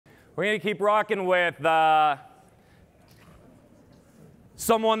We're going to keep rocking with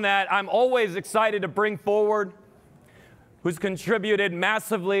someone that I'm always excited to bring forward, who's contributed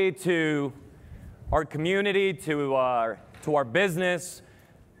massively to our community, to our business,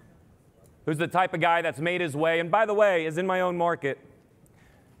 who's the type of guy that's made his way, and by the way, is in my own market.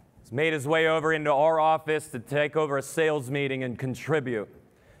 He's made his way over into our office to take over a sales meeting and contribute.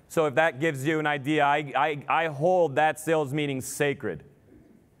 So if that gives you an idea, I hold that sales meeting sacred.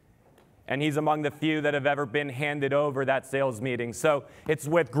 And he's among the few that have ever been handed over that sales meeting. So it's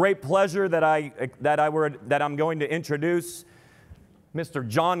with great pleasure that I'm going to introduce Mr.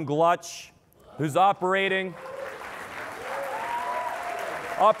 John Gluch, who's operating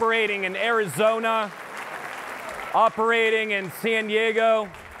in Arizona, operating in San Diego,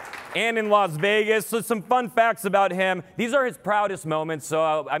 and in Las Vegas. So some fun facts about him. These are his proudest moments,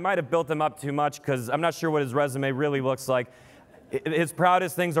 so I might have built him up too much because I'm not sure what his resume really looks like. His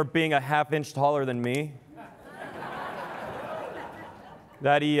proudest things are being a half-inch taller than me.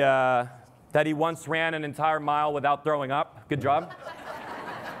 That he once ran an entire mile without throwing up. Good job.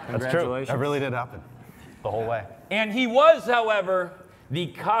 That's true. That really did happen the whole way. And he was, however, the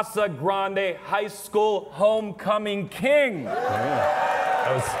Casa Grande High School homecoming king. Yeah.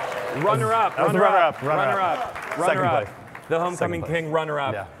 That was runner-up. Second place. The homecoming king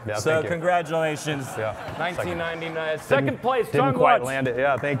runner-up. Yeah, so congratulations. Yeah. 1999. Second place, John Didn't quite Gluch. land it.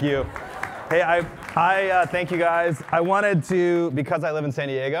 Yeah, thank you. Hey, I thank you guys. I wanted to, because I live in San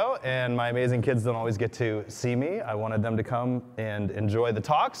Diego and my amazing kids don't always get to see me, I wanted them to come and enjoy the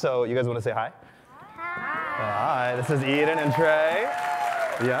talk. So you guys want to say hi? Hi. This is Eden and Trey.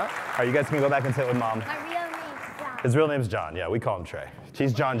 Yeah. All right, you guys can go back and say it with Mom. My real name's John. His real name's John. Yeah, we call him Trey.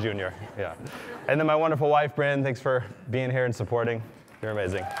 He's John Jr. Yeah. And then my wonderful wife, Bryn. Thanks for being here and supporting. You're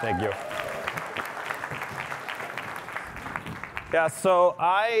amazing. Thank you. Yeah, so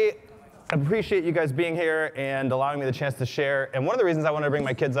I appreciate you guys being here and allowing me the chance to share. And one of the reasons I wanted to bring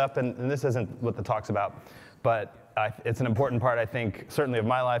my kids up, and this isn't what the talk's about, but it's an important part, I think, certainly of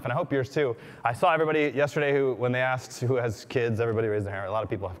my life, and I hope yours too. I saw everybody yesterday who, when they asked who has kids, everybody raised their hand. A lot of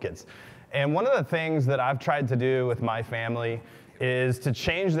people have kids. And one of the things that I've tried to do with my family is to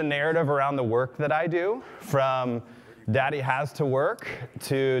change the narrative around the work that I do from daddy has to work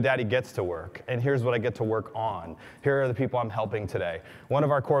to daddy gets to work. And here's what I get to work on. Here are the people I'm helping today. One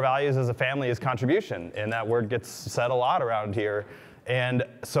of our core values as a family is contribution, and that word gets said a lot around here. And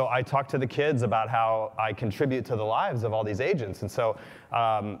so I talk to the kids about how I contribute to the lives of all these agents. And so,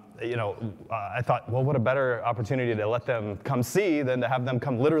 I thought, well, what a better opportunity to let them come see than to have them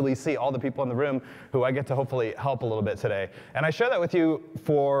come literally see all the people in the room who I get to hopefully help a little bit today. And I share that with you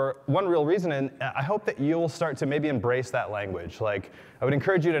for one real reason, and I hope that you'll start to maybe embrace that language. Like, I would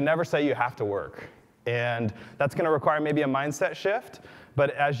encourage you to never say you have to work. And that's going to require maybe a mindset shift.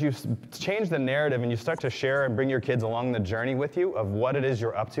 But as you change the narrative and you start to share and bring your kids along the journey with you of what it is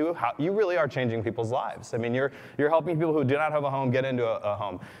you're up to, how you really are changing people's lives. I mean, you're helping people who do not have a home get into a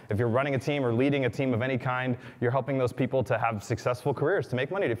home. If you're running a team or leading a team of any kind, you're helping those people to have successful careers, to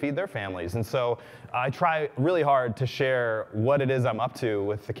make money, to feed their families. And so I try really hard to share what it is I'm up to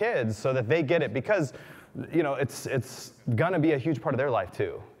with the kids so that they get it, because it's going to be a huge part of their life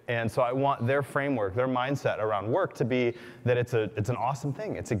too. And so I want their framework, their mindset around work to be that it's an awesome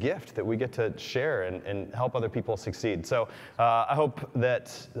thing. It's a gift that we get to share and help other people succeed. So I hope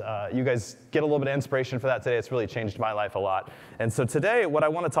that you guys get a little bit of inspiration for that today. It's really changed my life a lot. And so today what I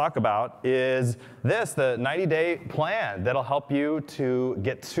want to talk about is the 90-day plan that'll help you to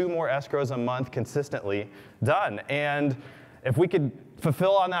get 2 more escrows a month consistently done. And if we could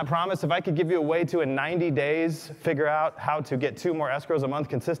fulfill on that promise, if I could give you a way to, in 90 days, figure out how to get 2 more escrows a month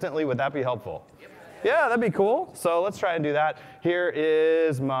consistently, would that be helpful? Yep. Yeah, that'd be cool. So let's try and do that. Here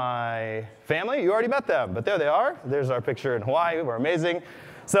is my family. You already met them, but there they are. There's our picture in Hawaii. We're amazing.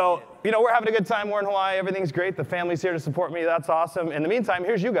 So, we're having a good time. We're in Hawaii. Everything's great. The family's here to support me. That's awesome. In the meantime,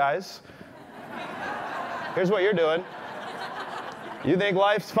 here's you guys. Here's what you're doing. You think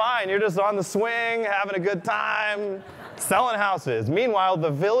life's fine. You're just on the swing, having a good time, selling houses. Meanwhile,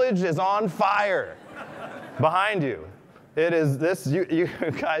 the village is on fire behind you. It is this, you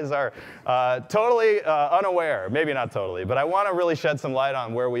guys are totally unaware, maybe not totally, but I want to really shed some light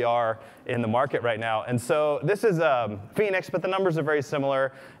on where we are in the market right now. And so this is Phoenix, but the numbers are very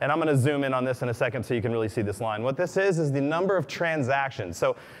similar, and I'm going to zoom in on this in a second so you can really see this line. What this is the number of transactions.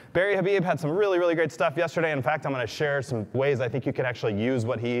 So Barry Habib had some really, really great stuff yesterday. In fact, I'm going to share some ways I think you can actually use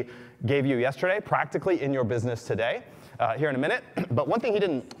what he gave you yesterday practically in your business today here in a minute. But one thing he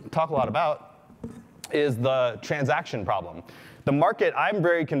didn't talk a lot about is the transaction problem. The market, I'm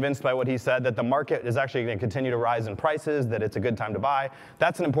very convinced by what he said, that the market is actually going to continue to rise in prices, that it's a good time to buy.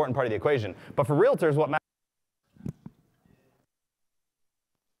 That's an important part of the equation. But for realtors, what matters...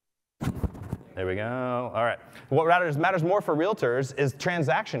 There we go. All right. What matters more for realtors is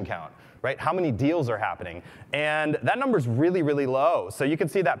transaction count, right? How many deals are happening? And that number's really, really low. So you can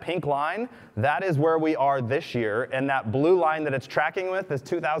see that pink line, that is where we are this year. And that blue line that it's tracking with is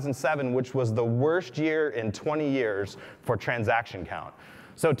 2007, which was the worst year in 20 years for transaction count.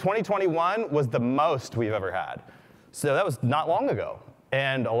 So 2021 was the most we've ever had. So that was not long ago.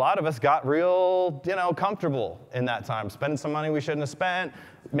 And a lot of us got real, comfortable in that time, spending some money we shouldn't have spent,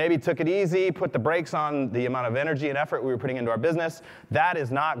 maybe took it easy, put the brakes on the amount of energy and effort we were putting into our business. That is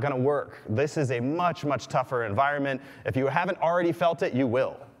not going to work. This is a much, much tougher environment. If you haven't already felt it, you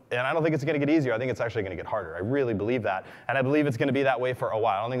will. And I don't think it's going to get easier. I think it's actually going to get harder. I really believe that. And I believe it's going to be that way for a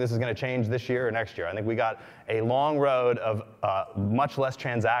while. I don't think this is going to change this year or next year. I think we got a long road of much less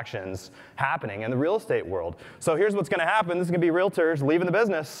transactions happening in the real estate world. So here's what's going to happen. This is going to be realtors leaving the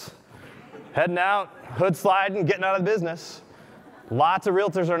business, heading out, hood sliding, getting out of the business. Lots of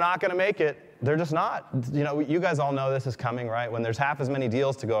realtors are not going to make it. They're just not. You guys all know this is coming, right? When there's half as many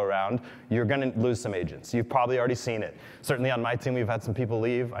deals to go around, you're going to lose some agents. You've probably already seen it. Certainly on my team, we've had some people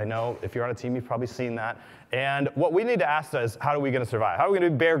leave. I know if you're on a team, you've probably seen that. And what we need to ask is, how are we going to survive? How are we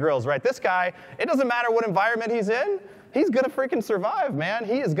going to be Bear Grylls, right? This guy, it doesn't matter what environment he's in. He's going to freaking survive, man.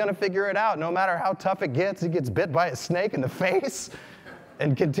 He is going to figure it out. No matter how tough it gets, he gets bit by a snake in the face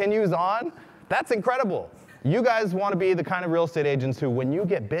and continues on. That's incredible. You guys want to be the kind of real estate agents who, when you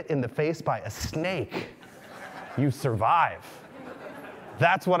get bit in the face by a snake, you survive.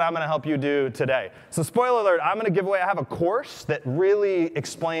 That's what I'm going to help you do today. So spoiler alert, I'm going to give away, I have a course that really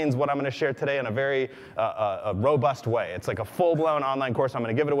explains what I'm going to share today in a very robust way. It's like a full-blown online course. I'm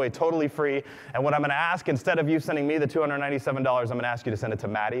going to give it away totally free. And what I'm going to ask, instead of you sending me the $297, I'm going to ask you to send it to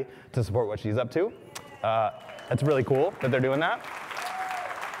Maddie to support what she's up to. That's really cool that they're doing that.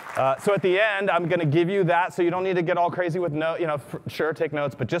 So at the end, I'm going to give you that, so you don't need to get all crazy with sure, take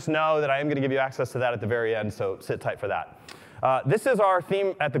notes, but just know that I am going to give you access to that at the very end, so sit tight for that. This is our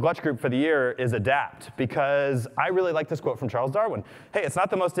theme at the Gluch Group for the year, is adapt, because I really like this quote from Charles Darwin. Hey, it's not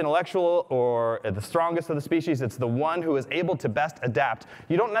the most intellectual or the strongest of the species, it's the one who is able to best adapt.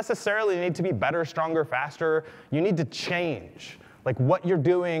 You don't necessarily need to be better, stronger, faster. You need to change. Like, what you're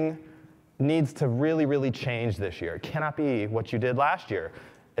doing needs to really, really change this year. It cannot be what you did last year.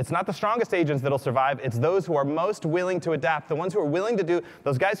 It's not the strongest agents that'll survive. It's those who are most willing to adapt, the ones who are willing to do,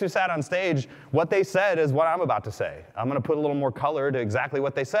 those guys who sat on stage, what they said is what I'm about to say. I'm going to put a little more color to exactly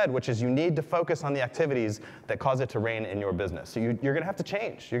what they said, which is you need to focus on the activities that cause it to rain in your business. So you're going to have to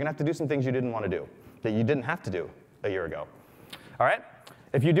change. You're going to have to do some things you didn't want to do, that you didn't have to do a year ago. All right?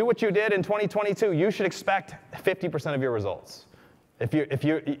 If you do what you did in 2022, you should expect 50% of your results. If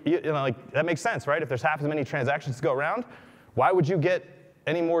that makes sense, right? If there's half as many transactions to go around, why would you get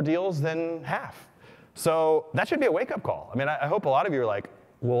any more deals than half? So that should be a wake-up call. I mean, I hope a lot of you are like,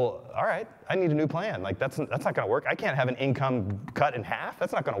 well, all right, I need a new plan. Like, that's not going to work. I can't have an income cut in half.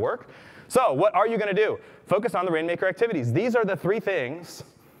 That's not going to work. So what are you going to do? Focus on the Rainmaker activities. These are the three things,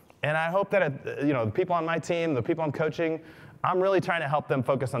 and I hope that the people on my team, the people I'm coaching, I'm really trying to help them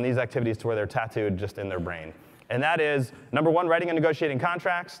focus on these activities to where they're tattooed just in their brain. And that is, number one, writing and negotiating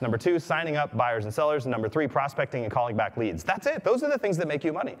contracts. Number two, signing up buyers and sellers. And number three, prospecting and calling back leads. That's it. Those are the things that make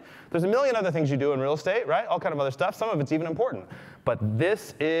you money. There's a million other things you do in real estate, right? All kind of other stuff. Some of it's even important. But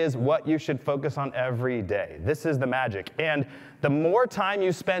this is what you should focus on every day. This is the magic. And the more time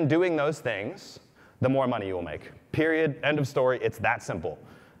you spend doing those things, the more money you will make. Period. End of story. It's that simple.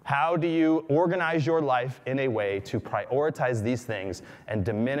 How do you organize your life in a way to prioritize these things and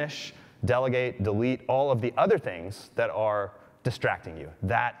diminish, delegate, delete all of the other things that are distracting you?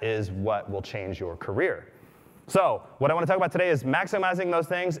 That is what will change your career. So what I want to talk about today is maximizing those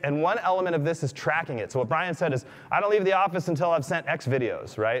things, and one element of this is tracking it. So what Brian said is, I don't leave the office until I've sent X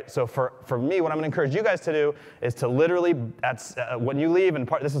videos, right? So for me, what I'm going to encourage you guys to do is to literally, when you leave, and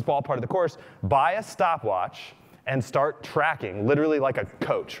this is all part of the course, buy a stopwatch and start tracking, literally like a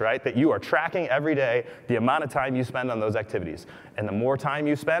coach, right? That you are tracking every day the amount of time you spend on those activities. And the more time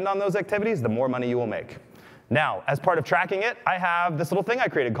you spend on those activities, the more money you will make. Now, as part of tracking it, I have this little thing I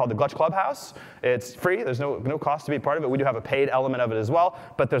created called the Gluch Clubhouse. It's free. There's no cost to be part of it. We do have a paid element of it as well,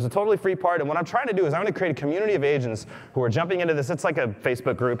 but there's a totally free part. And what I'm trying to do is I'm going to create a community of agents who are jumping into this. It's like a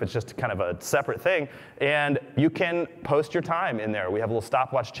Facebook group. It's just kind of a separate thing. And you can post your time in there. We have a little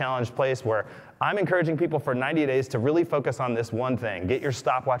stopwatch challenge place where I'm encouraging people for 90 days to really focus on this one thing. Get your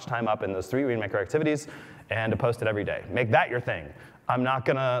stopwatch time up in those 3 Rainmaker activities and to post it every day. Make that your thing. I'm not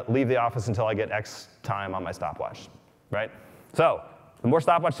going to leave the office until I get X time on my stopwatch, right? So the more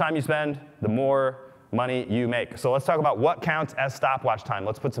stopwatch time you spend, the more money you make. So let's talk about what counts as stopwatch time.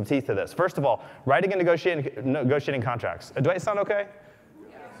 Let's put some teeth to this. First of all, writing and negotiating contracts. Do I sound okay?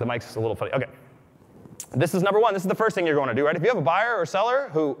 Yeah. The mic's a little funny. Okay. This is number one. This is the first thing you're going to do, right? If you have a buyer or seller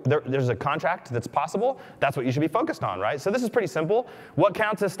who there's a contract that's possible, that's what you should be focused on, right? So this is pretty simple. What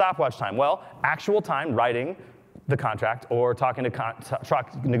counts as stopwatch time? Well, actual time writing the contract or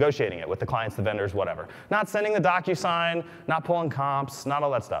negotiating it with the clients, the vendors, whatever. Not sending the DocuSign, not pulling comps, not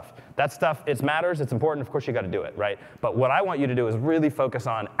all that stuff. That stuff, it matters, it's important, of course you got to do it, right? But what I want you to do is really focus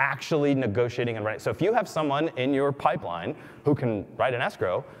on actually negotiating and writing. So if you have someone in your pipeline who can write an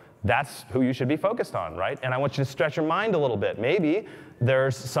escrow, that's who you should be focused on, right? And I want you to stretch your mind a little bit. Maybe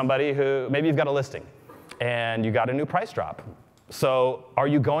there's somebody maybe you've got a listing and you got a new price drop. So are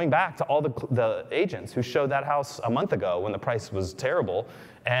you going back to all the agents who showed that house a month ago when the price was terrible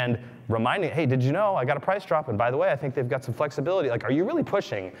and reminding, hey, did you know I got a price drop? And by the way, I think they've got some flexibility. Like, are you really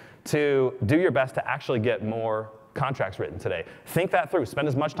pushing to do your best to actually get more contracts written today? Think that through. Spend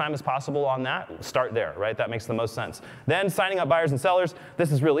as much time as possible on that. Start there, right? That makes the most sense. Then signing up buyers and sellers.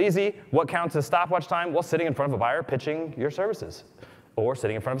 This is real easy. What counts as stopwatch time? Well, sitting in front of a buyer pitching your services. Or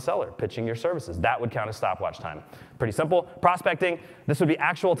sitting in front of a seller, pitching your services. That would count as stopwatch time. Pretty simple. Prospecting, this would be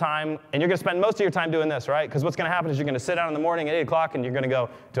actual time, and you're going to spend most of your time doing this, right? Because what's going to happen is you're going to sit down in the morning at 8 o'clock, and you're going to go,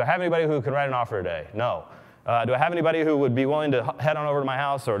 do I have anybody who can write an offer today? No. Do I have anybody who would be willing to head on over to my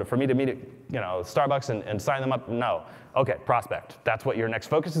house or for me to meet at Starbucks and sign them up? No. Okay, prospect. That's what your next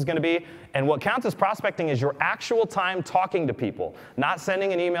focus is going to be. And what counts as prospecting is your actual time talking to people, not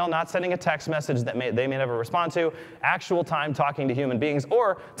sending an email, not sending a text message that they may never respond to, actual time talking to human beings,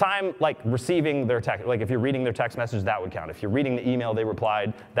 or time like receiving their text. Like if you're reading their text message, that would count. If you're reading the email they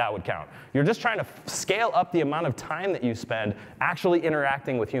replied, that would count. You're just trying to scale up the amount of time that you spend actually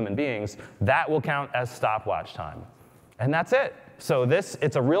interacting with human beings. That will count as stopwatch time. And that's it. So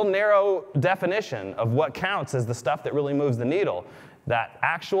it's a real narrow definition of what counts as the stuff that really moves the needle. That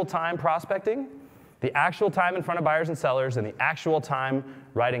actual time prospecting, the actual time in front of buyers and sellers, and the actual time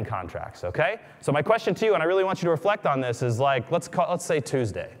writing contracts, okay? So my question to you, and I really want you to reflect on this, is like, let's say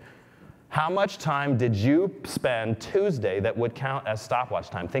Tuesday. How much time did you spend Tuesday that would count as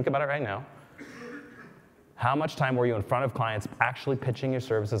stopwatch time? Think about it right now. How much time were you in front of clients actually pitching your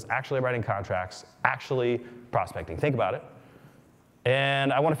services, actually writing contracts, actually prospecting? Think about it.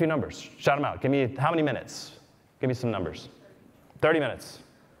 And I want a few numbers. Shout them out. Give me how many minutes? Give me some numbers. 30 minutes.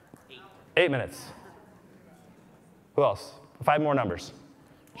 8 minutes. Who else? 5 more numbers.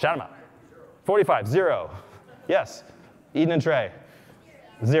 Shout them out. 45. 0. Yes. Eden and Trey.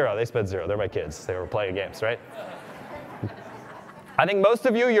 0. They spent 0. They're my kids. They were playing games, right? I think most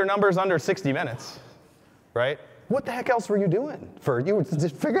of you, your number's under 60 minutes, right? What the heck else were you doing? You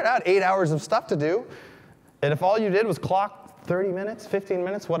just figured out 8 hours of stuff to do. And if all you did was clock 30 minutes, 15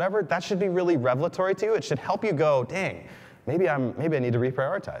 minutes, whatever, that should be really revelatory to you. It should help you go, dang, maybe I need to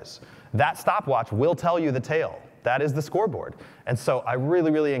reprioritize. That stopwatch will tell you the tale. That is the scoreboard. And so I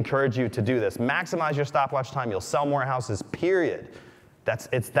really, really encourage you to do this. Maximize your stopwatch time. You'll sell more houses, period.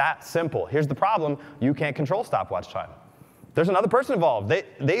 It's that simple. Here's the problem. You can't control stopwatch time. There's another person involved. They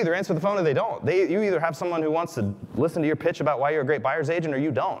either answer the phone or they don't. You either have someone who wants to listen to your pitch about why you're a great buyer's agent or you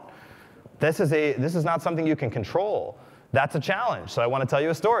don't. This is not something you can control. That's a challenge. So I want to tell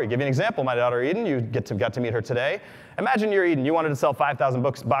you a story. Give you an example. My daughter Eden, you got to meet her today. Imagine you're Eden. You wanted to sell 5,000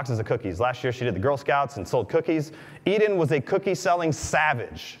 boxes of cookies. Last year she did the Girl Scouts and sold cookies. Eden was a cookie-selling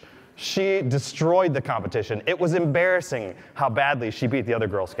savage. She destroyed the competition. It was embarrassing how badly she beat the other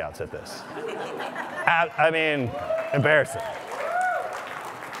Girl Scouts at this. I mean, embarrassing.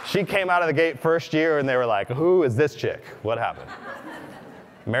 She came out of the gate first year and they were like, who is this chick? What happened?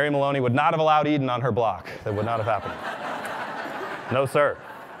 Mary Maloney would not have allowed Eden on her block. That would not have happened. No, sir.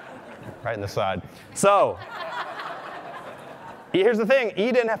 Right in the side. So, here's the thing.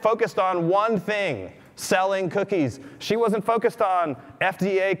 Eden focused on one thing, selling cookies. She wasn't focused on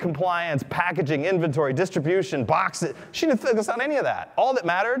FDA compliance, packaging, inventory, distribution, boxes. She didn't focus on any of that. All that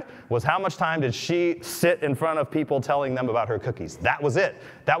mattered was how much time did she sit in front of people telling them about her cookies. That was it.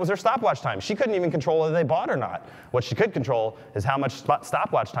 That was her stopwatch time. She couldn't even control whether they bought or not. What she could control is how much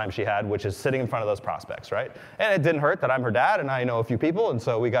stopwatch time she had, which is sitting in front of those prospects, right? And it didn't hurt that I'm her dad and I know a few people, and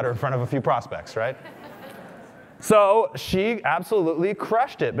so we got her in front of a few prospects, right? So she absolutely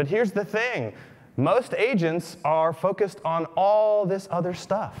crushed it. But here's the thing. Most agents are focused on all this other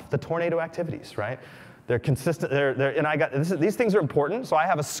stuff, the tornado activities, right? They're consistent. And these things are important. So I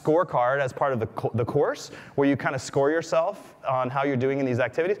have a scorecard as part of the course where you kind of score yourself on how you're doing in these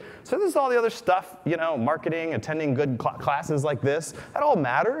activities. So this is all the other stuff, marketing, attending good classes like this. That all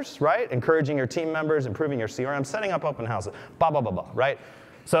matters, right? Encouraging your team members, improving your CRM, setting up open houses, blah, blah, blah, blah, right?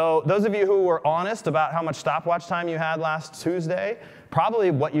 So those of you who were honest about how much stopwatch time you had last Tuesday,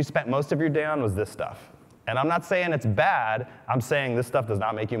 probably what you spent most of your day on was this stuff. And I'm not saying it's bad. I'm saying this stuff does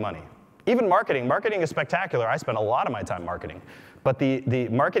not make you money. Even marketing. Marketing is spectacular. I spend a lot of my time marketing. But the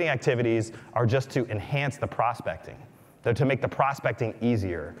marketing activities are just to enhance the prospecting. They're to make the prospecting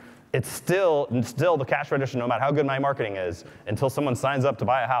easier. It's still the cash register, no matter how good my marketing is, until someone signs up to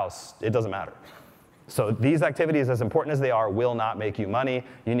buy a house, it doesn't matter. So these activities, as important as they are, will not make you money.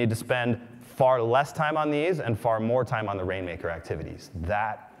 You need to spend far less time on these and far more time on the Rainmaker activities.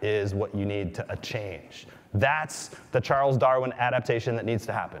 That is what you need to change. That's the Charles Darwin adaptation that needs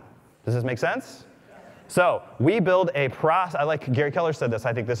to happen. Does this make sense? So we build a I like Gary Keller said this,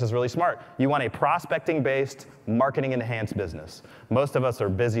 I think this is really smart. You want a prospecting-based, marketing-enhanced business. Most of us are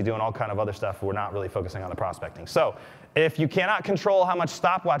busy doing all kind of other stuff. We're not really focusing on the prospecting. So if you cannot control how much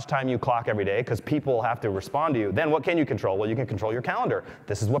stopwatch time you clock every day, because people have to respond to you, then what can you control? Well, you can control your calendar.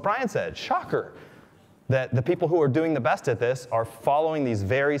 This is what Brian said. Shocker. That the people who are doing the best at this are following these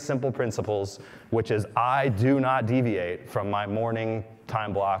very simple principles, which is I do not deviate from my morning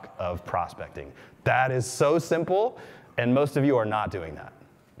time block of prospecting. That is so simple, and most of you are not doing that,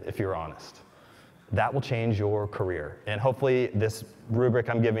 if you're honest. That will change your career, and hopefully this rubric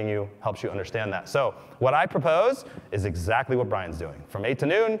I'm giving you helps you understand that. So what I propose is exactly what Brian's doing. From 8 to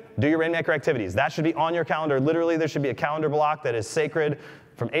noon, do your Rainmaker activities. That should be on your calendar. Literally, there should be a calendar block that is sacred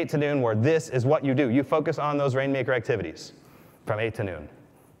from 8 to noon where this is what you do. You focus on those Rainmaker activities from 8 to noon.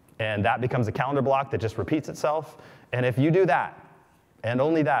 And that becomes a calendar block that just repeats itself. And if you do that, and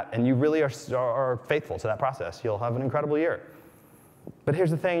only that, and you really are faithful to that process, you'll have an incredible year. But here's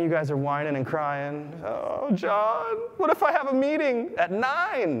the thing, you guys are whining and crying. Oh, John, what if I have a meeting at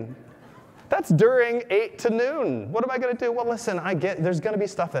 9? That's during 8 to noon. What am I going to do? Well, listen, I get there's going to be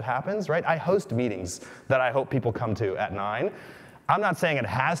stuff that happens, right? I host meetings that I hope people come to at 9. I'm not saying it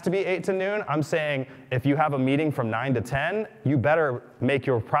has to be 8 to noon. I'm saying if you have a meeting from 9 to 10, you better make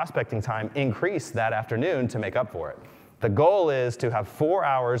your prospecting time increase that afternoon to make up for it. The goal is to have 4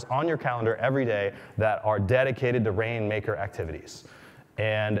 hours on your calendar every day that are dedicated to Rainmaker activities.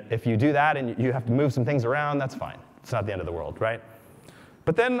 And if you do that and you have to move some things around, that's fine. It's not the end of the world, right?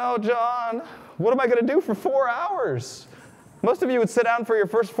 But then, oh, John, what am I going to do for 4 hours? Most of you would sit down for your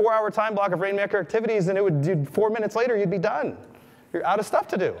first 4-hour time block of Rainmaker activities, and it would do 4 minutes later, you'd be done. You're out of stuff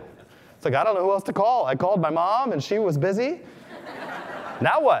to do. It's like, I don't know who else to call. I called my mom, and she was busy.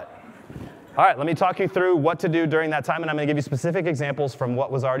 Now what? All right, let me talk you through what to do during that time, and I'm going to give you specific examples from what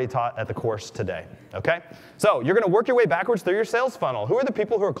was already taught at the course today, okay? So you're going to work your way backwards through your sales funnel. Who are the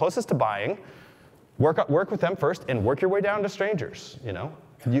people who are closest to buying? Work with them first, and work your way down to strangers,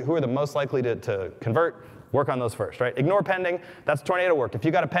 who are the most likely to convert. Work on those first, right? Ignore pending. That's tornado work. If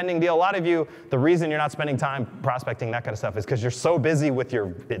you got a pending deal, a lot of you, the reason you're not spending time prospecting, that kind of stuff, is because you're so busy with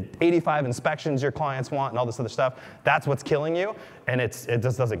your 85 inspections your clients want and all this other stuff. That's what's killing you, and it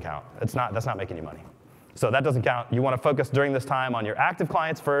just doesn't count. That's not making you money. So that doesn't count. You want to focus during this time on your active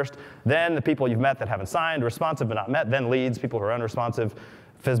clients first, then the people you've met that haven't signed, responsive but not met, then leads, people who are unresponsive,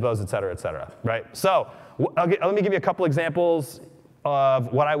 FSBOs, et cetera, right? So let me give you a couple examples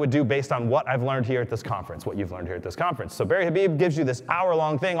of what I would do based on what I've learned here at this conference, what you've learned here at this conference. So Barry Habib gives you this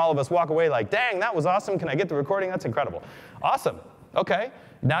hour-long thing. All of us walk away like, dang, that was awesome. Can I get the recording? That's incredible. Awesome. Okay.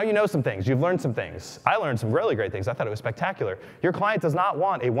 Now you know some things. You've learned some things. I learned some really great things. I thought it was spectacular. Your client does not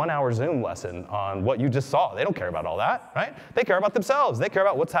want a 1-hour Zoom lesson on what you just saw. They don't care about all that, right? They care about themselves. They care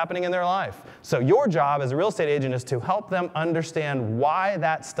about what's happening in their life. So your job as a real estate agent is to help them understand why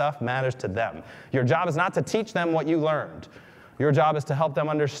that stuff matters to them. Your job is not to teach them what you learned. Your job is to help them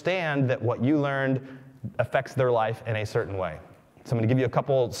understand that what you learned affects their life in a certain way. So I'm going to give you a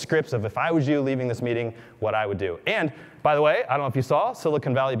couple scripts of if I was you leaving this meeting, what I would do. And by the way, I don't know if you saw,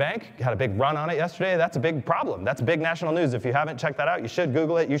 Silicon Valley Bank had a big run on it yesterday. That's a big problem. That's big national news. If you haven't checked that out, you should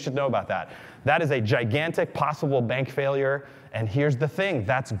Google it. You should know about that. That is a gigantic possible bank failure. And here's the thing.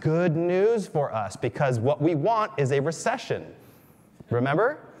 That's good news for us because what we want is a recession.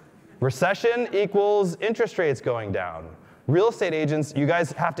 Remember? Recession equals interest rates going down. Real estate agents, you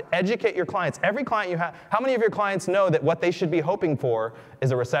guys have to educate your clients. Every client you have, how many of your clients know that what they should be hoping for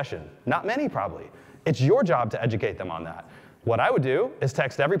is a recession? Not many, probably. It's your job to educate them on that. What I would do is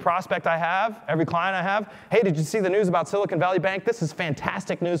text every prospect I have, every client I have, hey, did you see the news about Silicon Valley Bank? This is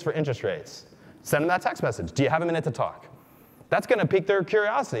fantastic news for interest rates. Send them that text message. Do you have a minute to talk? That's going to pique their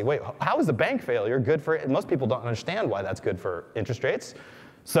curiosity. Wait, how is a bank failure good for it? Most people don't understand why that's good for interest rates.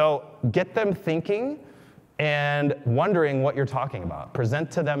 So get them thinking and wondering what you're talking about. Present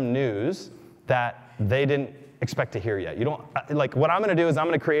to them news that they didn't expect to hear yet. You don't, like, what I'm going to do is I'm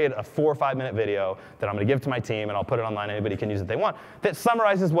going to create a 4 or 5 minute video that I'm going to give to my team, and I'll put it online. Anybody can use it if they want, that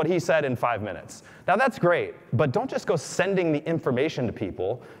summarizes what he said in 5 minutes. Now that's great, but don't just go sending the information to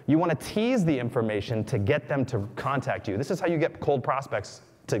people. You want to tease the information to get them to contact you. This is how you get cold prospects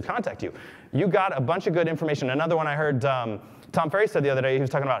to contact you. You got a bunch of good information. Another one I heard, Tom Ferry said the other day, he was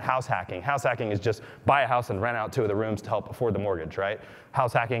talking about house hacking. House hacking is just buy a house and rent out 2 of the rooms to help afford the mortgage, right?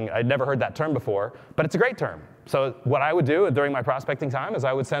 House hacking, I'd never heard that term before, but it's a great term. So what I would do during my prospecting time is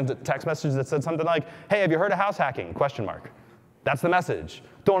I would send text messages that said something like, hey, have you heard of house hacking? ? That's the message.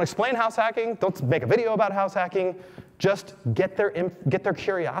 Don't explain house hacking. Don't make a video about house hacking. Just get their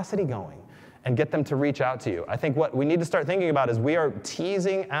curiosity going and get them to reach out to you. I think what we need to start thinking about is we are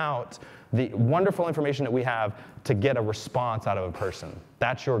teasing out the wonderful information that we have to get a response out of a person.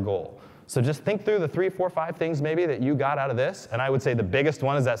 That's your goal. So just think through the 3, 4, 5 things maybe that you got out of this. And I would say the biggest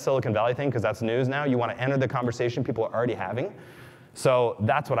one is that Silicon Valley thing, because that's news now. You want to enter the conversation people are already having. So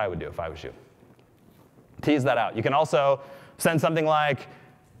that's what I would do if I was you. Tease that out. You can also send something like,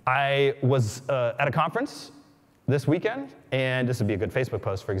 I was at a conference this weekend, and this would be a good Facebook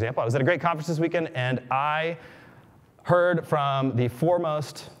post, for example. I was at a great conference this weekend, and I heard from the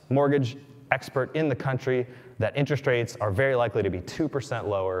foremost mortgage expert in the country that interest rates are very likely to be 2%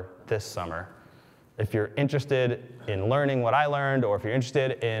 lower this summer. If you're interested in learning what I learned, or if you're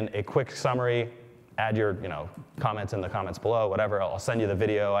interested in a quick summary, add your comments in the comments below, whatever. I'll send you the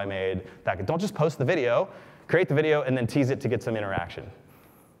video I made. Don't just post the video. Create the video and then tease it to get some interaction.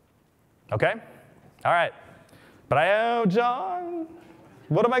 Okay? All right. But John,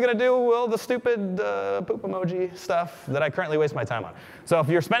 what am I going to do with all the stupid poop emoji stuff that I currently waste my time on? So if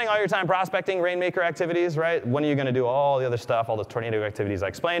you're spending all your time prospecting, rainmaker activities, right, when are you going to do all the other stuff, all those tornado activities I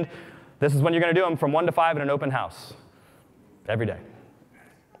explained? This is when you're going to do them from 1 to 5 in an open house. Every day.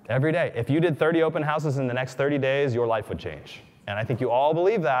 Every day. If you did 30 open houses in the next 30 days, your life would change. And I think you all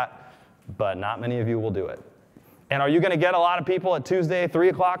believe that, but not many of you will do it. And are you going to get a lot of people at Tuesday, 3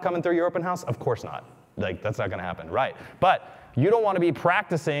 o'clock coming through your open house? Of course not. Like, that's not going to happen, right? But you don't want to be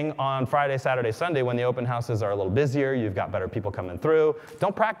practicing on Friday, Saturday, Sunday when the open houses are a little busier. You've got better people coming through.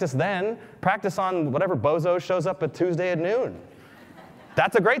 Don't practice then. Practice on whatever bozo shows up at Tuesday at noon.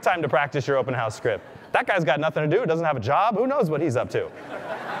 That's a great time to practice your open house script. That guy's got nothing to do, doesn't have a job. Who knows what he's up to?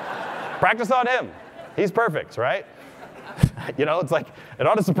 Practice on him. He's perfect, right? It's like, it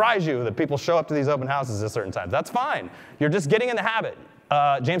ought to surprise you that people show up to these open houses at certain times. That's fine. You're just getting in the habit.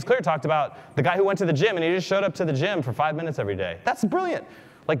 James Clear talked about the guy who went to the gym and he just showed up to the gym for 5 minutes every day. That's brilliant.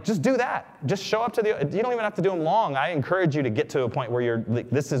 Like, just do that. Just show up to you don't even have to do them long. I encourage you to get to a point where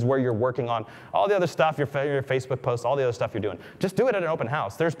this is where you're working on all the other stuff, your Facebook posts, all the other stuff you're doing. Just do it at an open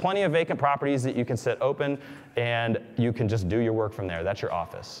house. There's plenty of vacant properties that you can sit open, and you can just do your work from there. That's your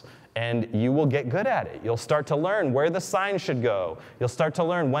office. And you will get good at it. You'll start to learn where the sign should go. You'll start to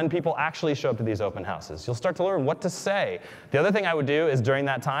learn when people actually show up to these open houses. You'll start to learn what to say. The other thing I would do is during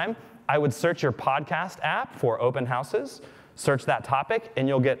that time, I would search your podcast app for open houses, search that topic, and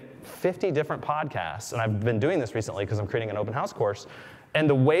you'll get 50 different podcasts. And I've been doing this recently because I'm creating an open house course. And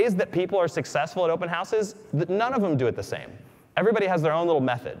the ways that people are successful at open houses, none of them do it the same. Everybody has their own little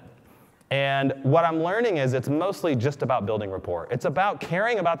method. And what I'm learning is it's mostly just about building rapport. It's about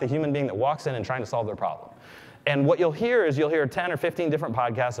caring about the human being that walks in and trying to solve their problem. And what you'll hear is 10 or 15 different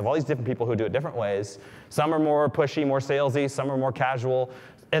podcasts of all these different people who do it different ways. Some are more pushy, more salesy. Some are more casual.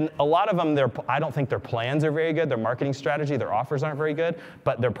 And a lot of them, I don't think their plans are very good. Their marketing strategy, their offers aren't very good.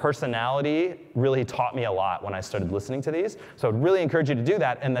 But their personality really taught me a lot when I started listening to these. So I'd really encourage you to do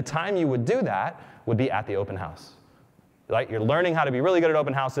that. And the time you would do that would be at the open house. Right? You're learning how to be really good at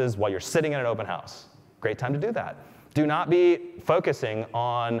open houses while you're sitting in an open house. Great time to do that. Do not be focusing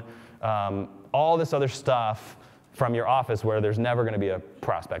on all this other stuff from your office where there's never going to be a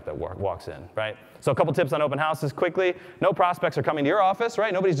prospect that walks in, right? So a couple tips on open houses quickly. No prospects are coming to your office,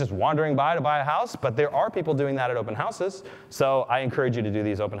 right? Nobody's just wandering by to buy a house, but there are people doing that at open houses. So I encourage you to do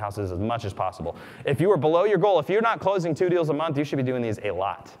these open houses as much as possible. If you are below your goal, if you're not closing 2 deals a month, you should be doing these a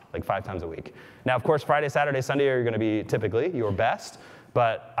lot, like 5 times a week. Now, of course, Friday, Saturday, Sunday are going to be typically your best,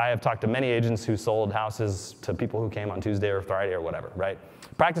 but I have talked to many agents who sold houses to people who came on Tuesday or Friday or whatever, right?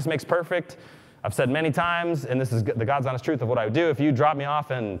 Practice makes perfect. I've said many times, and this is the God's honest truth of what I would do, if you dropped me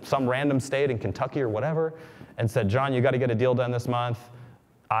off in some random state in Kentucky or whatever and said, John, you got to get a deal done this month,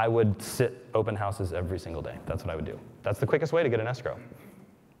 I would sit open houses every single day. That's what I would do. That's the quickest way to get an escrow.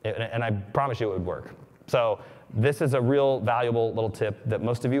 And I promise you it would work. So this is a real valuable little tip that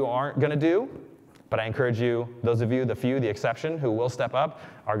most of you aren't going to do, but I encourage you, those of you, the few, the exception, who will step up,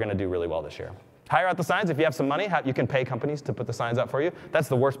 are going to do really well this year. Hire out the signs. If you have some money, you can pay companies to put the signs out for you. That's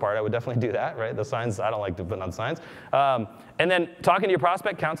the worst part. I would definitely do that, right? The signs, I don't like to put on signs. And then talking to your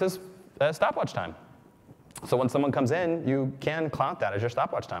prospect counts as stopwatch time. So when someone comes in, you can count that as your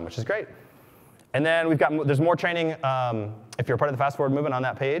stopwatch time, which is great. And then there's more training. If you're part of the Fast Forward movement on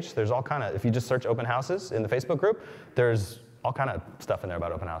that page, there's all kind of, if you just search open houses in the Facebook group, there's all kind of stuff in there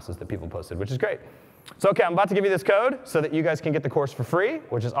about open houses that people posted, which is great. So okay, I'm about to give you this code so that you guys can get the course for free,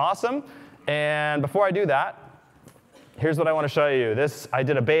 which is awesome. And before I do that, here's what I want to show you. I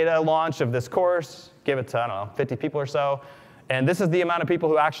did a beta launch of this course, gave it to, I don't know, 50 people or so. And this is the amount of people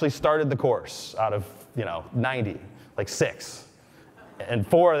who actually started the course out of, 90, like 6. And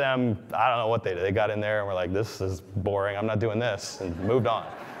 4 of them, I don't know what they did. They got in there and were like, this is boring, I'm not doing this, and moved on,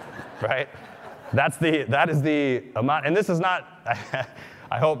 right? That is the amount, and this is not,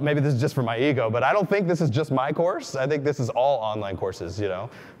 I hope maybe this is just for my ego, but I don't think this is just my course. I think this is all online courses,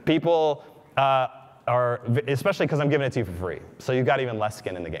 People are, especially because I'm giving it to you for free, so you've got even less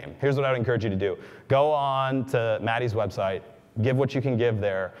skin in the game. Here's what I would encourage you to do. Go on to Maddie's website, give what you can give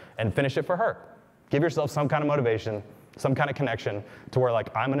there, and finish it for her. Give yourself some kind of motivation, some kind of connection to where,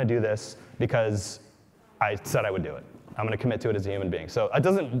 like, I'm going to do this because I said I would do it. I'm going to commit to it as a human being. So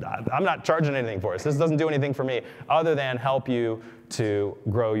I'm not charging anything for this. This doesn't do anything for me other than help you to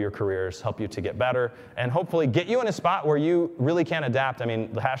grow your careers, help you to get better, and hopefully get you in a spot where you really can adapt. I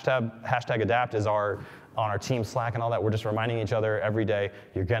mean, the hashtag adapt is on our team Slack and all that. We're just reminding each other every day,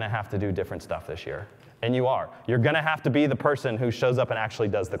 you're going to have to do different stuff this year. And you are. You're going to have to be the person who shows up and actually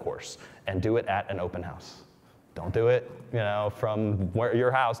does the course, and do it at an open house. Don't do it, from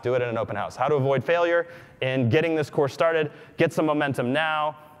your house. Do it in an open house. How to avoid failure in getting this course started. Get some momentum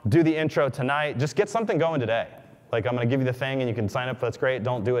now. Do the intro tonight. Just get something going today. Like, I'm going to give you the thing, and you can sign up. That's great.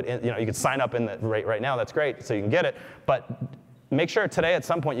 Don't do it. You can sign up in the right now. That's great, so you can get it. But make sure today at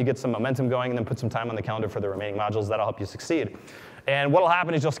some point you get some momentum going, and then put some time on the calendar for the remaining modules. That'll help you succeed. And what will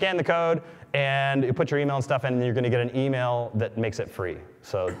happen is you'll scan the code, and you put your email and stuff in, and you're going to get an email that makes it free.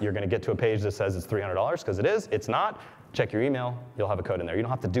 So you're going to get to a page that says it's $300, because it is. It's not. Check your email. You'll have a code in there. You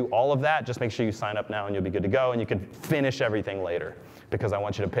don't have to do all of that. Just make sure you sign up now, and you'll be good to go. And you can finish everything later, because I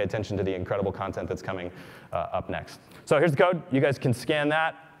want you to pay attention to the incredible content that's coming up next. So here's the code. You guys can scan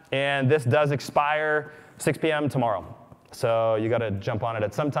that. And this does expire 6 p.m. tomorrow. So you got to jump on it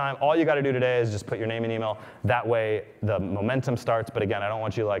at some time. All you got to do today is just put your name and email. That way the momentum starts. But again, I don't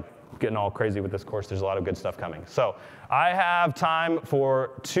want you getting all crazy with this course. There's a lot of good stuff coming. So I have time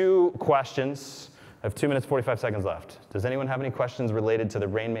for 2 questions. I have 2 minutes, 45 seconds left. Does anyone have any questions related to the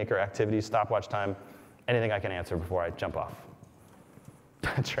Rainmaker activities, stopwatch time? Anything I can answer before I jump off?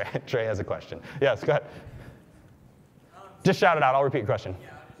 Trey has a question. Yes, go ahead. Just shout it out. I'll repeat your question. Yeah,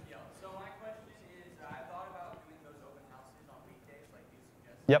 I'll just yell. So my question is, I thought about doing those open houses on weekdays like you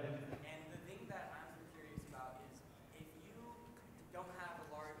suggested. Yep. And the thing that I'm curious about is, if you don't have a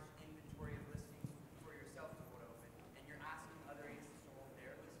large inventory of listings for yourself to hold open, and you're asking other agents to hold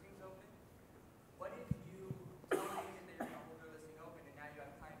their listings open, what if you tell an agent that you're going to hold their listing open, and now you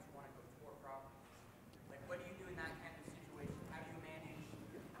have clients who want to go tour properties? Like, what do you do in that kind of situation? How do you manage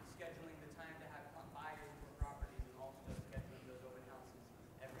scheduling the time to have buyers for properties and also scheduling those open houses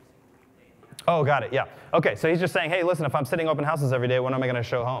every single weekday? Oh, got it, yeah. Okay, so he's just saying, hey, listen, if I'm sitting open houses every day, when am I going to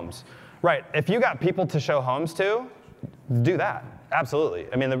show homes? Right, if you got people to show homes to, do that. Absolutely.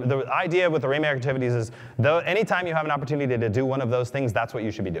 I mean, the idea with the Rainmaker activities is, anytime you have an opportunity to do one of those things, that's what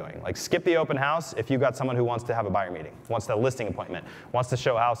you should be doing. Like, skip the open house if you've got someone who wants to have a buyer meeting, wants a listing appointment, wants to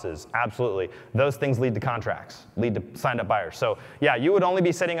show houses. Absolutely. Those things lead to contracts, lead to signed up buyers. So yeah, you would only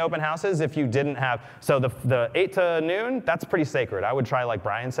be sitting open houses if you didn't have, so the 8 to noon, that's pretty sacred. I would try, like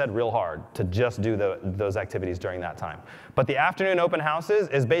Brian said, real hard to just do those activities during that time. But the afternoon open houses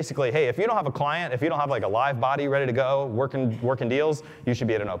is basically, hey, if you don't have a client, if you don't have like a live body ready to go, working deals, you should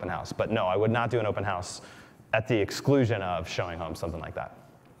be at an open house. But no, I would not do an open house at the exclusion of showing homes, something like that.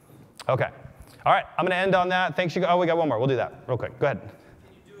 Okay. All right, I'm going to end on that. Thanks. Oh, we got one more. We'll do that real quick. Go ahead. Can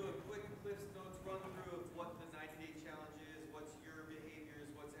you do a quick Cliff Notes run through of what the 90-day challenge is, what's your behaviors,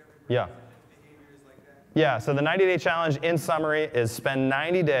 what's everybody's behaviors like that? Yeah, so the 90-day challenge, in summary, is spend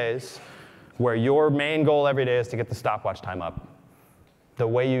 90 days where your main goal every day is to get the stopwatch time up. The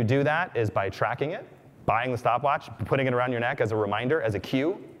way you do that is by tracking it, buying the stopwatch, putting it around your neck as a reminder, as a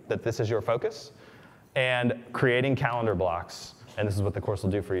cue that this is your focus, and creating calendar blocks. And this is what the course will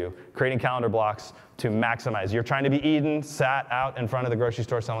do for you. Creating calendar blocks to maximize. You're trying to be Eden, sat out in front of the grocery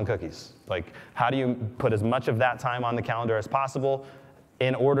store selling cookies. Like, how do you put as much of that time on the calendar as possible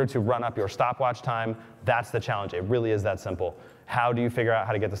in order to run up your stopwatch time. That's the challenge. It really is that simple. How do you figure out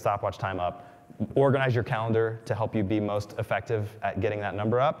how to get the stopwatch time up? Organize your calendar to help you be most effective at getting that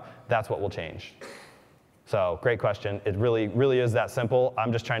number up. That's what will change. So great question. It really, really is that simple.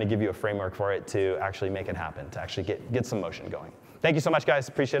 I'm just trying to give you a framework for it to actually make it happen, to actually get some motion going. Thank you so much, guys.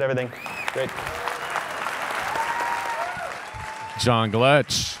 Appreciate everything. Great. John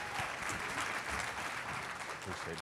Gluch.